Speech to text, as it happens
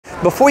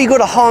Before you go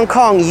to Hong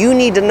Kong, you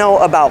need to know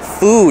about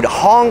food.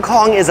 Hong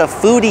Kong is a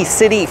foodie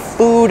city.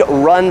 Food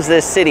runs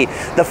this city.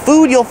 The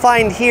food you'll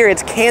find here,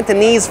 it's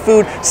Cantonese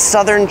food,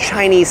 Southern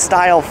Chinese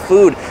style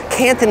food.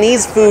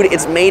 Cantonese food,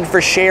 it's made for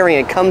sharing.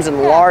 It comes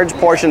in large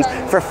portions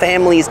for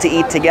families to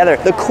eat together.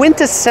 The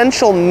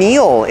quintessential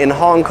meal in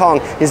Hong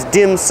Kong is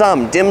dim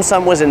sum. Dim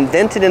sum was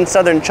invented in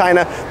Southern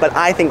China, but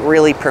I think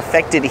really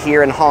perfected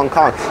here in Hong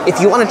Kong. If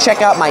you want to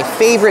check out my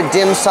favorite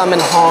dim sum in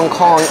Hong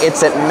Kong,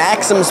 it's at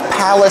Maxim's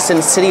Palace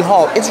in City Hall.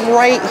 It's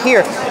right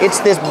here. It's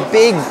this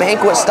big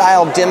banquet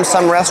style dim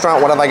sum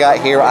restaurant. What have I got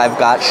here? I've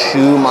got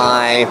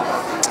shumai,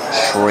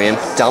 shrimp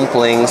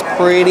dumplings,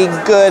 pretty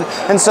good.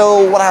 And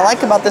so what I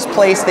like about this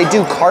place, they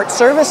do cart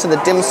service, and the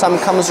dim sum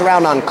comes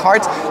around on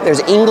carts.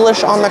 There's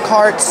English on the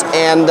carts,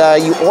 and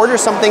you order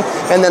something,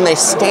 and then they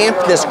stamp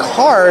this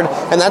card,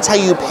 and that's how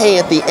you pay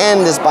at the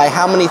end, is by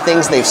how many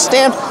things they've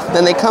stamped.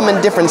 Then they come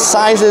in different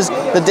sizes.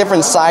 The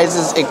different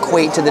sizes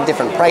equate to the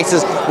different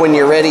prices. When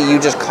you're ready, you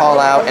just call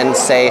out and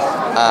say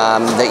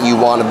that you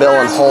want a bill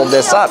and hold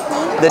this up.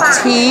 The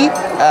tea,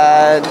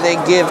 they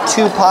give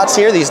 2 pots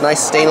here, these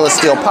nice stainless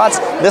steel pots.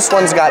 This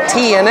one's got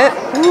tea in it.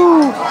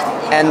 Woo.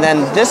 And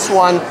then this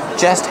one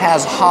just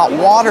has hot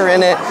water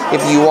in it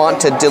if you want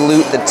to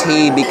dilute the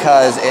tea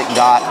because it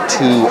got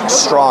too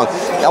strong.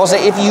 I will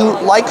say, if you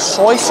like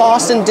soy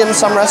sauce in dim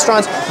sum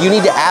restaurants, you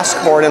need to ask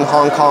for it in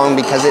Hong Kong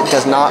because it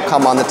does not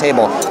come on the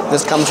table.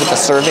 This comes with the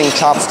serving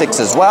chopsticks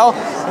as well.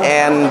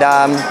 And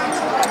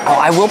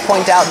I will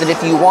point out that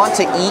if you want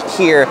to eat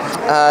here,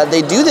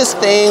 they do this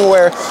thing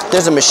where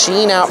there's a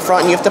machine out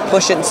front and you have to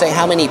push it and say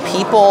how many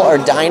people are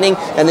dining,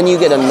 and then you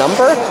get a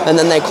number, and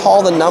then they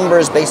call the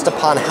numbers based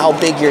upon how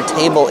big your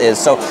table is.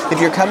 So if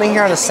you're coming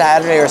here on a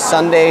Saturday or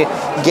Sunday,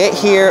 get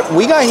here.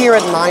 We got here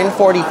at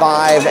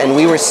 9:45 and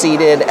we were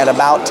seated at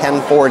about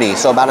 10:40,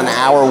 so about an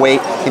hour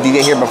wait if you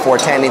get here before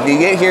 10. If you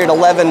get here at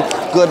 11,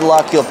 good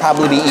luck, you'll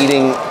probably be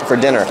eating for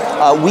dinner.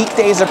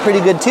 Weekdays are pretty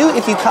good too.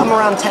 If you come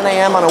around 10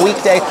 a.m. on a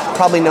weekday,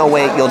 probably no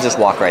wait, you'll just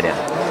walk right in.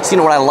 So you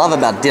know what I love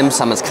about dim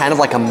sum, it's kind of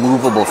like a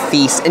movable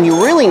feast, and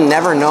you really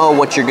never know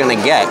what you're gonna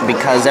get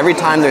because every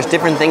time there's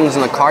different things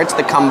in the carts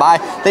that come by.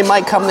 They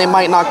might come, they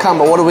might not come,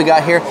 but what do we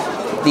got here?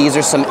 These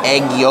are some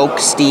egg yolk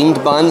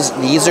steamed buns.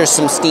 These are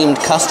some steamed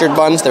custard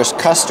buns. There's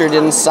custard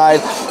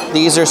inside.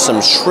 These are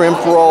some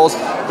shrimp rolls.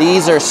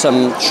 These are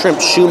some shrimp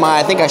shumai.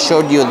 I think I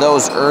showed you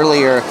those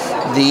earlier.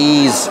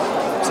 These,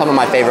 one of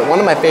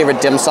my favorite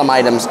dim sum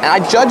items. And I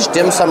judge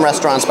dim sum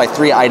restaurants by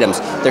 3 items.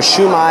 Their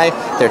shumai,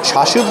 their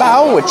chashu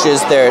bao, which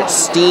is their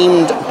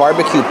steamed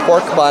barbecue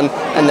pork bun,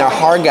 and their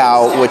har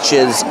gao, which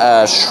is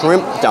a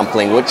shrimp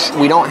dumpling, which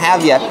we don't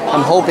have yet.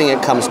 I'm hoping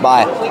it comes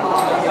by.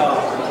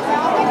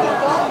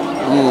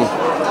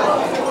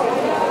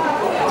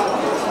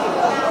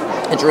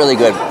 It's really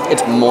good.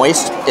 It's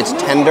moist, it's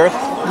tender.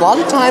 A lot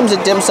of times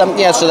at dim sum,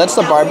 yeah, so that's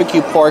the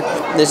barbecue pork.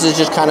 This is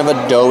just kind of a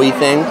doughy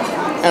thing.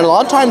 And a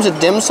lot of times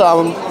at dim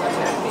sum,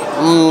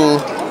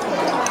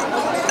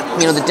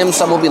 you know, the dim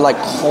sum will be like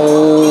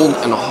cold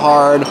and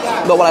hard.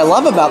 But what I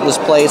love about this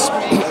place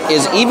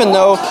is even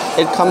though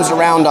it comes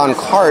around on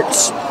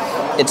carts,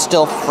 it's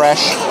still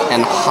fresh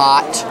and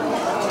hot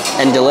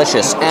and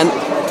delicious. And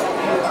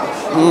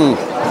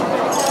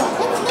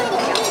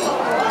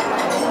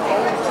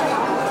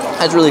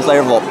that's really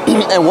flavorful.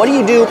 And what do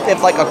you do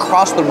if, like,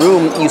 across the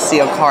room you see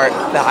a cart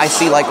that I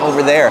see, like,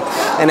 over there,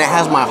 and it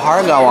has my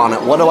har gao on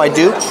it? What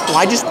do? Well,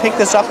 I just pick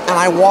this up and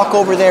I walk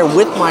over there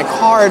with my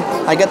card.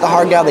 I get the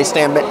har gao, they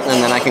stamp it,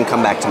 and then I can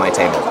come back to my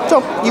table.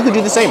 So you could do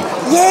the same.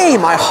 Yay,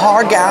 my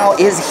har gao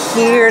is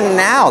here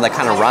now. That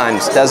kind of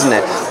rhymes, doesn't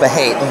it? But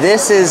hey,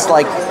 this is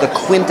like the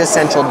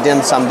quintessential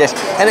dim sum dish.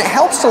 And it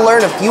helps to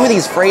learn a few of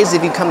these phrases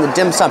if you come to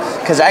dim sum,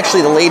 because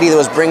actually the lady that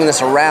was bringing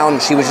this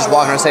around, she was just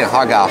walking around saying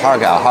har gao, har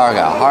gao, har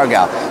gao, har gao.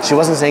 She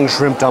wasn't saying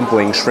shrimp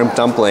dumpling,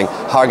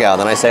 har gao.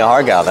 Then I say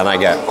har gao, then I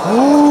get,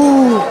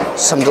 ooh,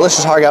 some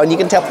delicious har gao. And you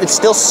can tell it's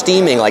still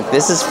steaming. Like,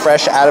 this is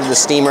fresh out of the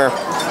steamer.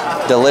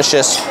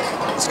 Delicious.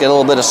 Let's get a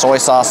little bit of soy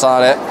sauce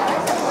on it.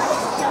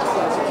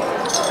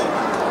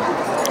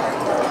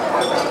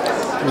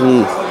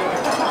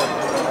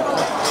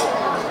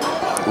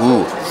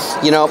 Ooh.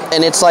 You know,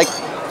 and it's like,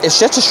 it's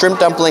just a shrimp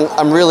dumpling.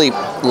 I'm really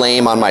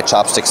lame on my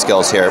chopstick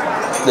skills here.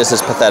 This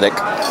is pathetic.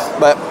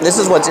 But this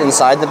is what's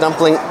inside the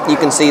dumpling. You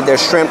can see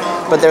there's shrimp,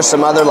 but there's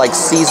some other like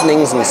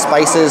seasonings and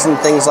spices and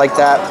things like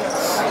that.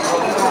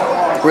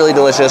 Really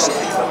delicious.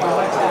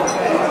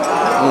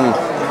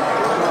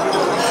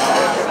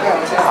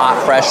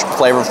 Hot, fresh,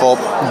 flavorful.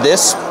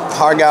 This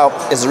har gao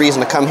is the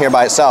reason to come here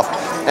by itself.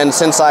 And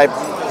since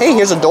hey,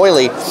 here's a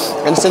doily.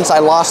 And since I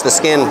lost the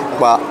skin,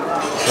 well,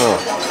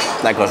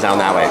 that goes down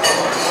that way.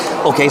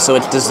 Okay, so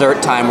it's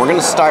dessert time. We're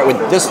gonna start with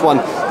this one.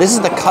 This is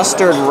the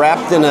custard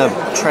wrapped in a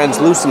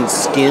translucent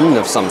skin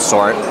of some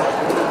sort.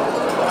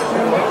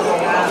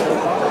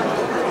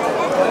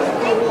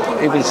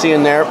 You can see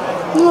in there,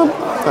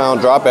 I'll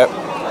drop it.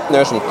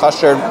 There's some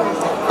custard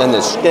and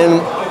the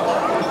skin.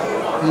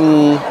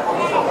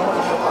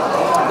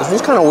 This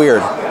one's kind of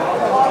weird.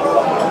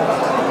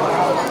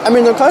 I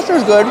mean, the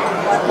custard's good,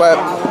 but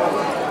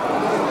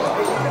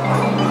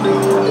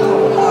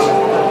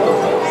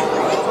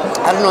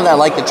don't know that I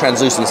like the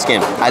translucent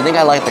skin. I think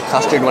I like the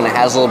custard when it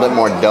has a little bit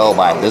more dough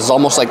by it. This is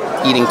almost like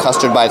eating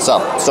custard by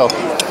itself. So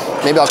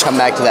maybe I'll come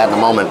back to that in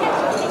a moment.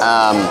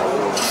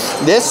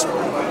 This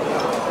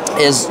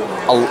is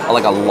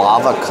like a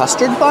lava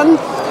custard bun.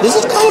 This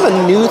is kind of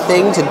a new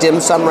thing to dim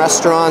sum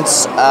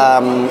restaurants,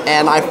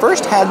 and I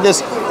first had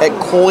this at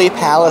Koi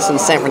Palace in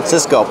San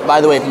Francisco.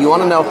 By the way, if you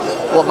want to know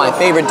what my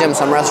favorite dim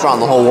sum restaurant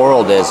in the whole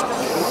world is,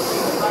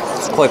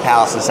 it's Koi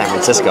Palace in San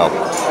Francisco.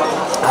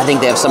 I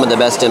think they have some of the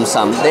best dim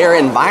sum. Their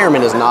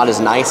environment is not as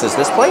nice as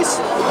this place,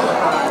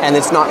 and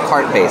it's not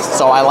cart-based,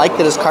 so I like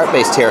that it's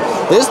cart-based here.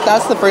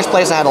 That's the first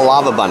place I had a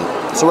lava bun.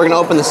 So we're gonna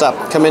open this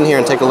up. Come in here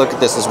and take a look at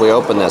this as we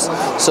open this.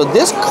 So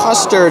this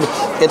custard,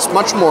 it's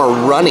much more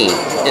runny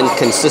in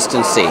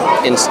consistency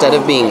instead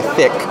of being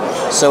thick.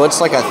 So it's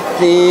like a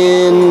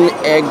thin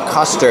egg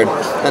custard,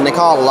 and they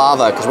call it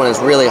lava because when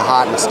it's really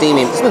hot and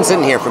steamy, it's been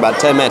sitting here for about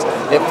 10 minutes,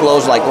 it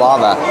flows like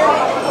lava.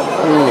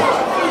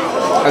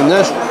 And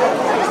this,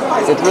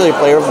 it's really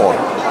flavorful.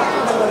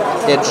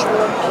 It's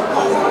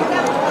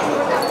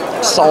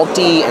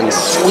salty and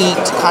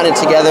sweet kind of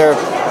together.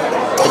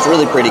 It's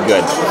really pretty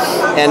good.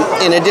 And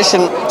in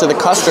addition to the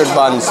custard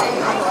buns,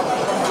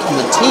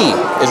 the tea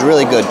is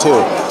really good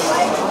too.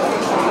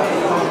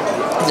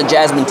 It's a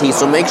jasmine tea,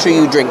 so make sure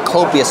you drink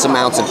copious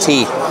amounts of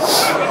tea.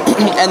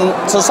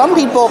 And so some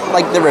people,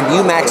 like the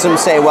review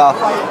maxims, say, well,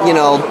 you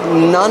know,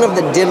 none of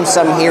the dim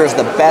sum here is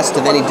the best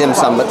of any dim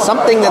sum, but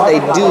something that they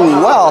do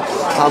well,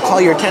 I'll call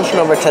your attention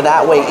over to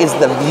that way, is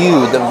the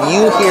view. The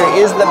view here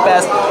is the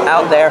best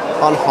out there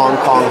on Hong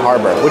Kong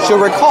Harbor, which you'll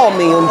recall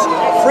means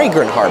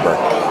fragrant harbor.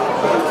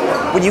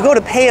 When you go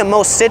to pay at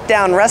most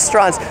sit-down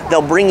restaurants,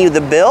 they'll bring you the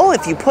bill.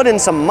 If you put in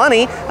some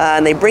money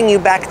and they bring you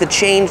back the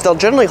change, they'll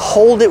generally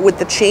hold it with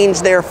the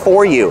change there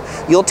for you.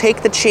 You'll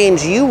take the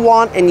change you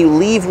want and you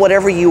leave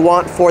whatever you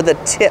want for the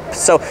tip.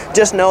 So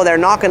just know they're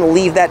not going to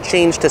leave that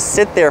change to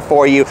sit there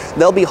for you.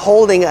 They'll be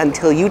holding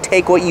until you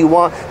take what you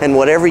want, and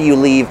whatever you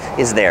leave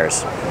is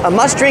theirs. A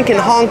must drink in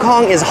Hong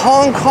Kong is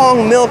Hong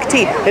Kong milk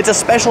tea. It's a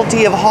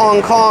specialty of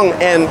Hong Kong,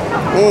 and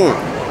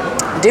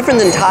different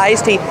than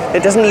Thai's tea,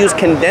 it doesn't use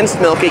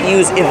condensed milk, it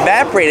uses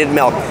evaporated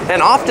milk.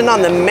 And often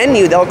on the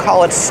menu, they'll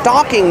call it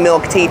stocking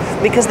milk tea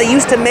because they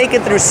used to make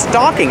it through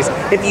stockings.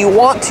 If you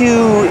want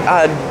to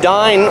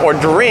dine or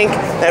drink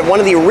at one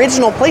of the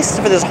original places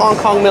for this Hong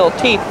Kong milk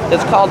tea,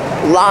 it's called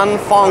Lan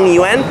Fong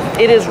Yuan.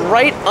 It is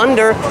right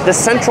under the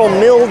central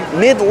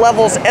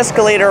mid-levels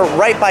escalator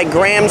right by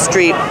Graham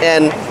Street,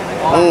 and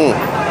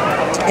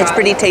it's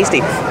pretty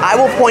tasty. I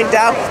will point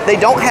out they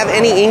don't have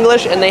any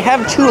English, and they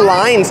have two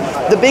lines.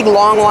 The big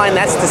long line,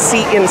 that's the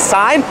seat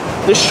inside.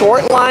 The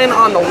short line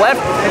on the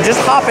left, just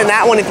hop in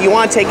that one if you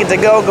want to take it to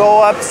go.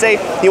 Go up, say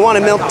you want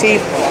a milk tea,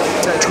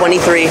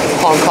 23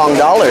 Hong Kong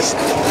dollars.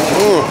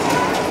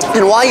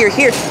 And while you're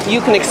here, you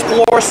can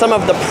explore some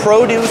of the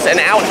produce and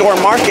outdoor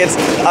markets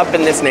up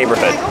in this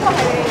neighborhood.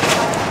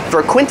 For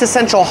a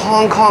quintessential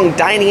Hong Kong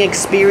dining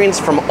experience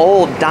from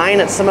old, dine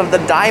at some of the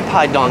Dai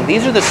Pai Dong.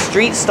 These are the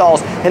street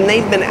stalls, and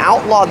they've been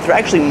outlawed through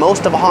actually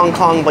most of Hong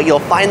Kong, but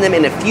you'll find them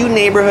in a few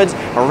neighborhoods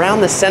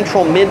around the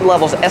central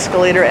mid-levels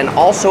escalator and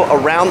also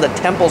around the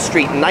Temple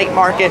Street night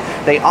market.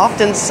 They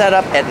often set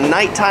up at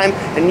nighttime,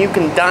 and you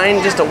can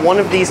dine just at one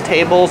of these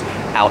tables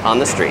out on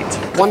the street.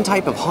 One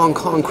type of Hong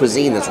Kong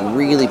cuisine that's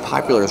really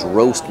popular is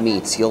roast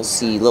meats. You'll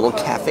see little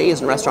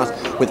cafes and restaurants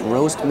with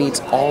roast meats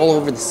all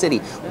over the city.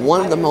 One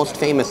of the most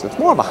famous, it's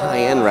more of a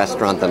high-end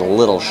restaurant than a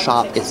little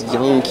shop, is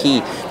Young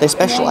Key. They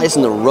specialize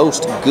in the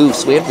roast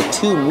goose. We have the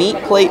 2 meat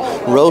plate,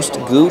 roast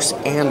goose,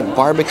 and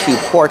barbecue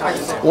pork.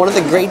 One of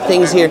the great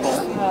things here,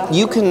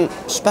 you can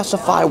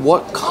specify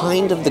what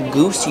kind of the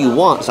goose you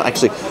want. So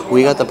actually,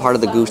 we got the part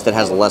of the goose that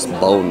has less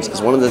bones,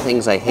 because one of the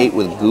things I hate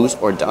with goose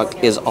or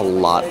duck is a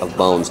lot of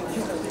bones.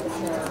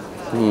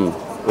 I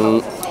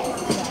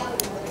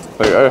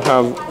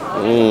have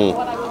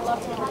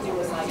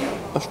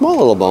a small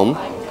little bone,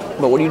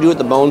 but what do you do with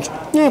the bones?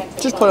 Yeah,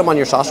 just put them on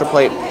your saucer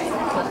plate.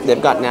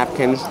 They've got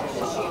napkins.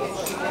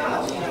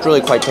 It's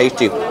really quite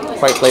tasty,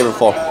 quite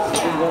flavorful.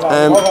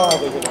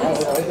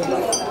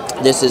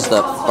 This is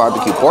the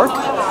barbecue pork.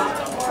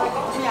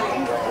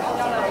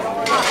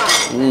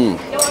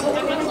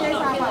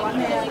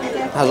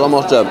 Has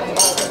almost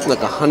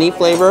like a honey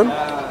flavor,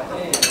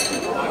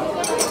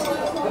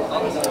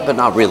 but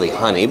not really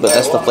honey, but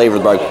that's the flavor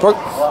of the barbecue pork.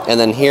 And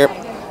then here,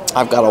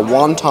 I've got a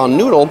wonton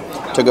noodle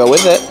to go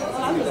with it.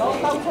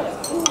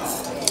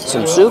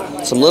 Some soup,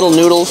 some little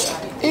noodles,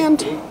 and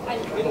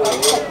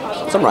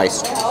some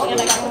rice.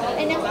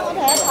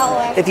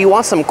 If you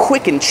want some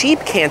quick and cheap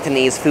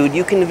Cantonese food,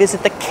 you can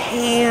visit the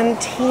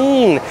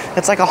Canteen.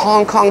 It's like a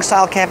Hong Kong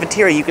style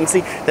cafeteria. You can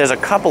see there's a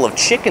couple of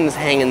chickens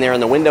hanging there in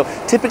the window.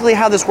 Typically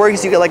how this works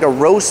is you get like a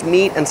roast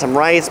meat and some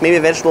rice, maybe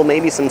a vegetable,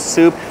 maybe some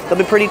soup. They'll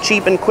be pretty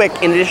cheap and quick.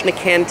 In addition to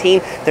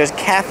Canteen, there's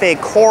Cafe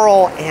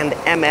Coral and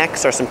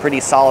MX are some pretty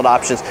solid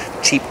options.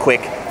 Cheap,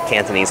 quick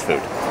Cantonese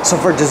food. So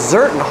for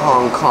dessert in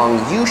Hong Kong,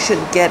 you should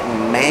get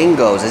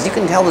mangoes. As you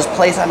can tell, this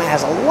place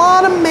has a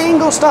lot of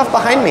mango stuff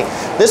behind me.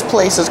 This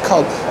place is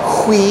called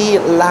Hui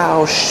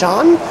Lao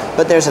Shan,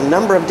 but there's a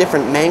number of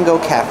different mango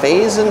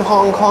cafes in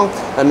Hong Kong.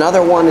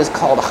 Another one is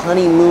called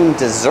Honeymoon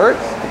Dessert.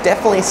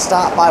 Definitely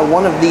stop by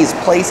one of these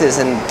places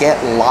and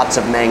get lots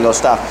of mango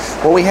stuff.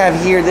 What we have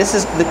here, this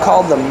is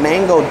called the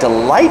Mango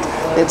Delight.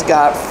 It's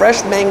got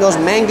fresh mangoes,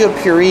 mango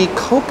puree,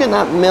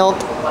 coconut milk,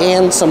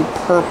 and some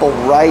purple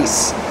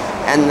rice.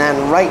 And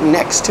then right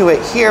next to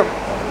it here,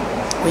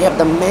 we have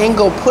the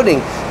mango pudding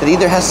that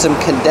either has some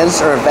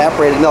condensed or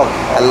evaporated milk.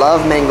 I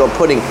love mango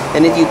pudding.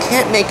 And if you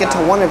can't make it to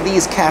one of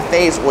these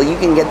cafes, well, you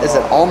can get this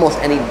at almost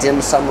any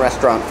dim sum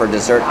restaurant for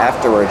dessert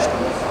afterwards.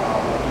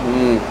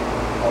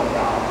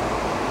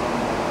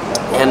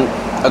 And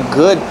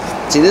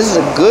this is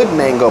a good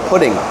mango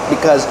pudding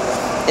because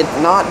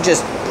it's not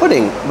just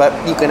pudding, but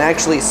you can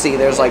actually see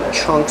there's like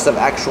chunks of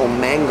actual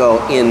mango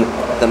in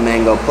the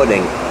mango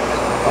pudding.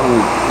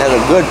 There's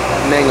a good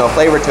mango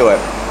flavor to it.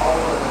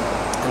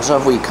 And so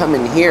if we come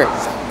in here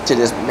to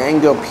this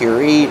mango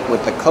puree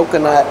with the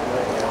coconut,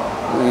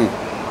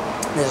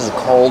 this is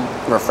cold,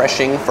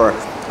 refreshing for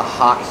a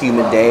hot,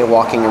 humid day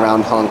walking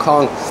around Hong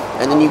Kong.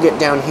 And then you get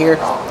down here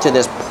to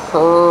this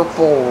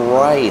purple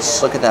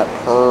rice. Look at that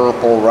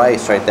purple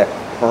rice right there.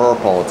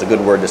 Purple, it's a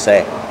good word to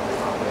say.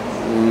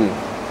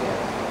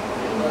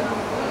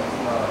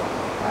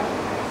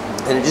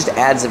 And it just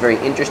adds a very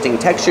interesting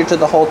texture to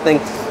the whole thing.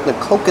 The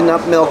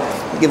coconut milk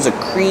gives a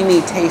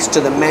creamy taste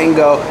to the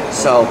mango,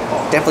 so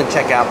definitely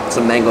check out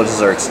some mango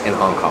desserts in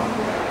Hong Kong.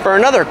 For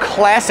another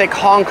classic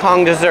Hong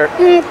Kong dessert,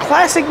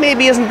 classic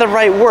maybe isn't the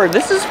right word.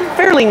 This is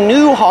fairly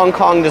new Hong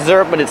Kong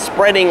dessert, but it's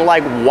spreading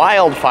like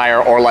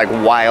wildfire or like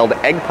wild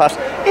egg puffs.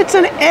 It's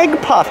an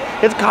egg puff.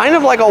 It's kind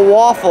of like a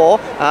waffle.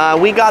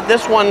 We got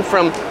this one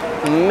from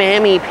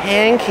Mammy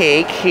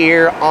Pancake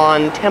here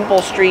on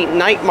Temple Street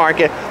Night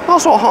Market.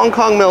 Also Hong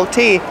Kong milk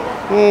tea.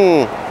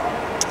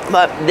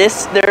 But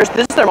this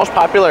is their most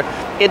popular.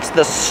 It's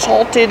the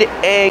salted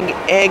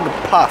egg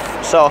puff.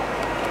 So,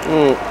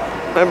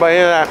 everybody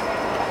hear that?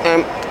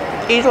 And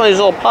each one of these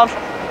little puffs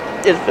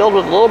is filled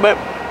with a little bit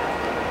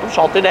of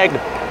salted egg.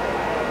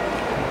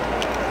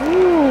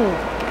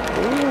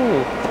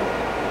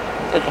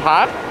 It's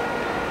hot.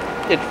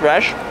 It's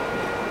fresh.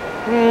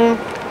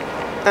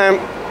 And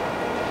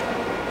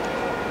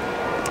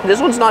this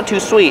one's not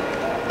too sweet.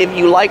 If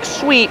you like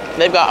sweet,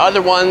 they've got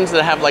other ones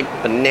that have like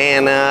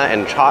banana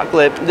and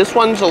chocolate. This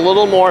one's a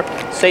little more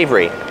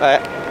savory.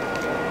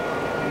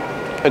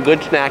 A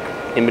good snack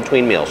in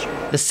between meals.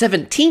 The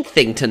 17th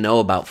thing to know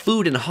about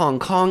food in Hong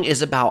Kong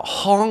is about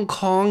Hong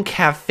Kong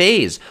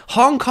cafes.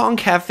 Hong Kong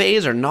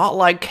cafes are not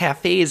like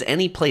cafes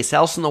anyplace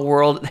else in the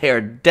world. They are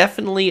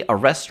definitely a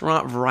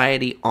restaurant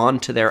variety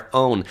onto their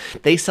own.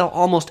 They sell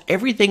almost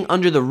everything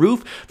under the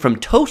roof, from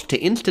toast to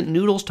instant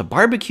noodles to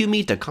barbecue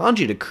meat to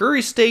congee to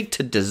curry steak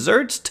to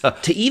desserts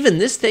to even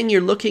this thing you're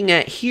looking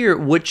at here,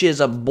 which is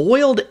a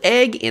boiled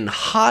egg in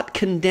hot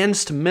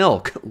condensed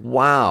milk.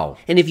 Wow.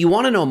 And if you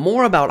want to know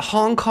more about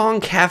Hong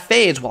Kong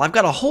cafes, well, I've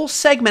got a whole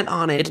segment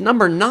on it. It's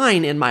number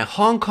 9 in my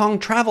Hong Kong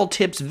travel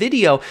tips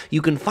video.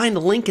 You can find a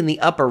link in the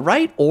upper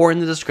right or in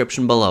the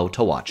description below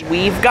to watch.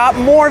 We've got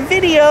more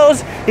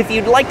videos. If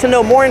you'd like to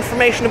know more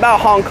information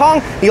about Hong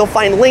Kong, you'll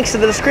find links in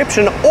the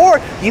description,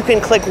 or you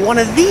can click one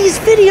of these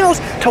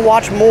videos to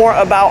watch more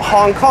about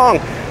Hong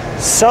Kong.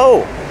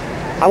 So,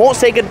 I won't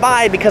say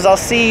goodbye because I'll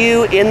see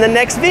you in the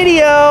next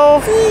video.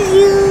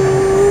 See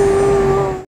you.